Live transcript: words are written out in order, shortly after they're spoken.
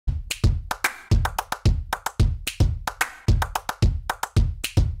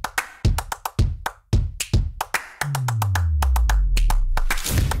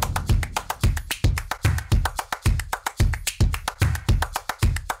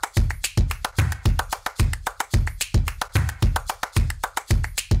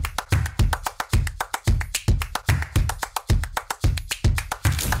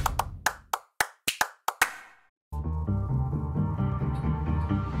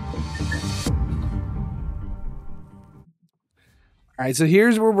All right, so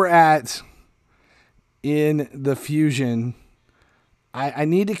here's where we're at in the fusion. I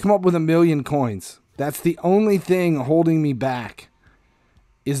need to come up with 1,000,000 coins. That's the only thing holding me back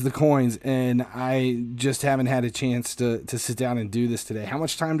is the coins, and I just haven't had a chance to sit down and do this today. How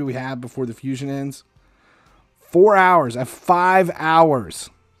much time do we have before the fusion ends? 4 hours. I have 5 hours.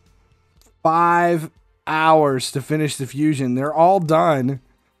 5 hours to finish the fusion. They're all done.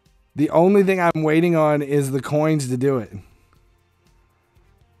 The only thing I'm waiting on is the coins to do it.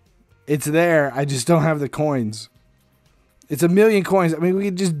 It's there. I just don't have the coins. It's 1,000,000 coins. I mean, we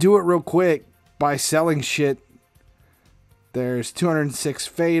could just do it real quick by selling shit. There's 206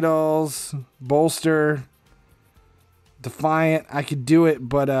 fatals, bolster, defiant. I could do it,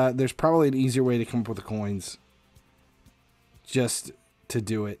 but there's probably an easier way to come up with the coins just to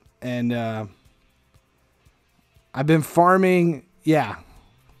do it. And I've been farming. Yeah,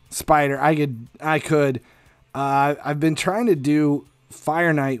 spider. I could. I've been trying to do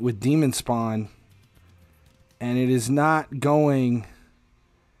Fire Knight with Demonspawn, and it is not going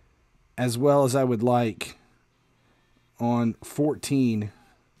as well as I would like on 14.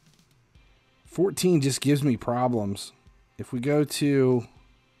 14 just gives me problems. If we go to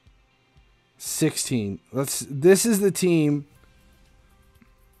 16, this is the team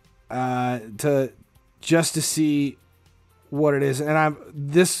to see what it is.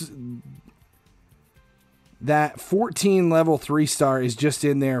 And that 14 level 3-star is just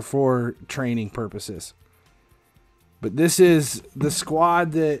in there for training purposes. But this is the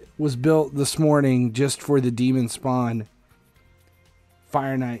squad that was built this morning just for the Demonspawn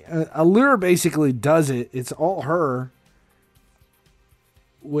Fire Knight. Allure basically does it. It's all her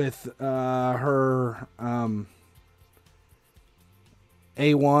with her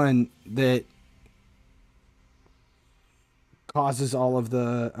A1 that causes all of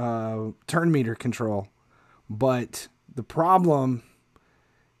the turn meter control. But the problem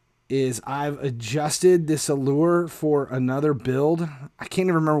is I've adjusted this allure for another build. I can't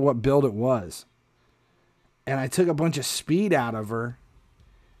even remember what build it was. And I took a bunch of speed out of her.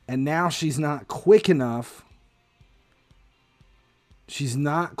 And now she's not quick enough. She's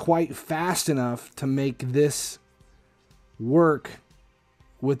not quite fast enough to make this work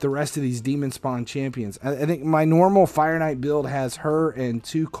with the rest of these Demonspawn champions. I think my normal Fire Knight build has her and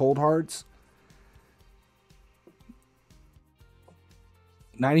 2 Cold Hearts.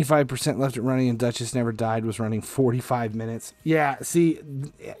 95% left it running, and Duchess Never Died was running 45 minutes. Yeah, see,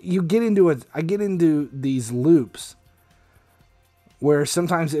 you get into it. I get into these loops where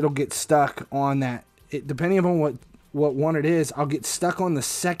sometimes it'll get stuck on that. Depending upon what one it is, I'll get stuck on the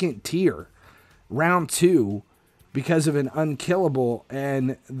second tier, round 2, because of an unkillable,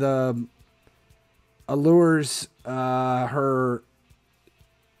 and the allures her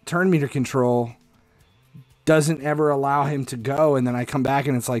turn meter control doesn't ever allow him to go, and then I come back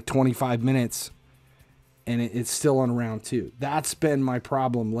and it's like 25 minutes and it's still on round 2. That's been my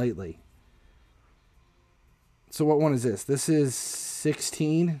problem lately. So what one is this? This is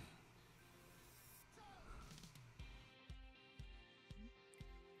 16.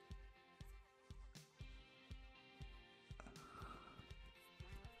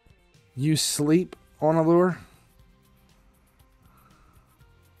 You sleep on allure?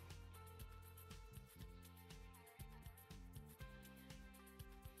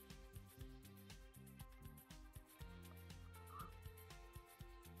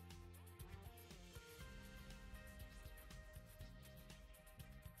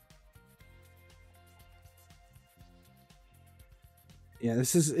 Yeah,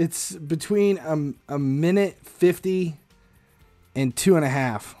 it's between a minute 50 and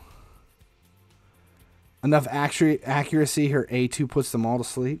 2.5. Enough accuracy, her A2 puts them all to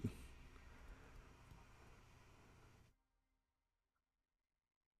sleep.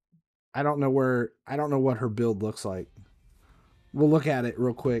 I don't know what her build looks like. We'll look at it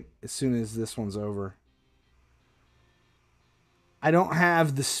real quick as soon as this one's over. I don't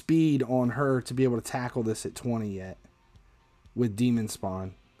have the speed on her to be able to tackle this at 20 yet with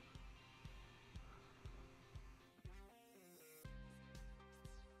Demonspawn.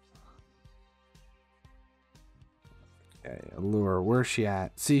 Okay, allure, where's she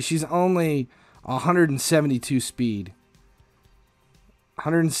at? See, she's only 172 speed.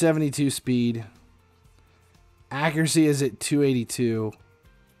 172 speed. Accuracy is at 282.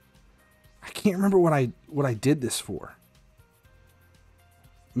 I can't remember what I did this for.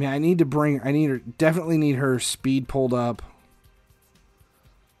 I mean, definitely need her speed pulled up.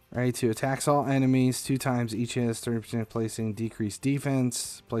 Right, to attacks all enemies 2 times. Each has 30% placing decreased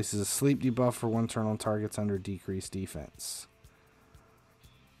defense. Places a sleep debuff for 1 turn on targets under decreased defense.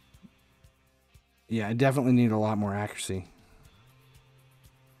 Yeah, I definitely need a lot more accuracy.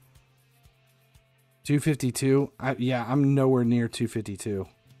 252. Yeah, I'm nowhere near 252.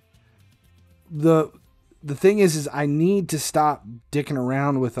 The thing is I need to stop dicking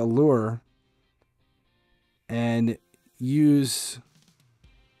around with Allure and use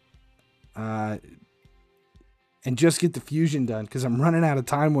and just get the fusion done, because I'm running out of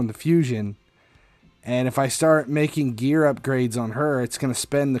time on the fusion. And if I start making gear upgrades on her, it's going to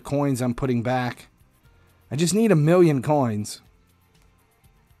spend the coins I'm putting back. I just need 1,000,000 coins.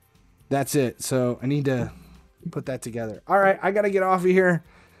 That's it. So I need to put that together. All right, I got to get off of here.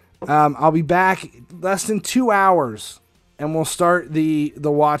 I'll be back less than 2 hours, and we'll start the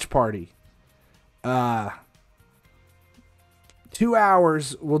watch party. 2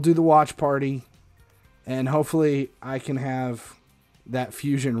 hours, we'll do the watch party, and hopefully I can have that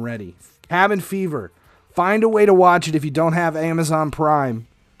fusion ready. Cabin Fever. Find a way to watch it if you don't have Amazon Prime.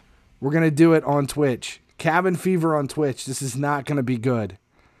 We're going to do it on Twitch. Cabin Fever on Twitch. This is not going to be good.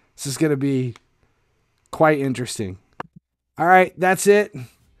 This is going to be quite interesting. All right, that's it.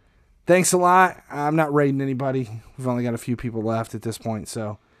 Thanks a lot. I'm not raiding anybody. We've only got a few people left at this point,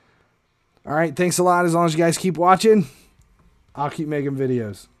 so. All right, thanks a lot. As long as you guys keep watching, I'll keep making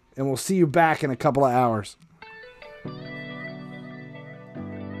videos. And we'll see you back in a couple of hours.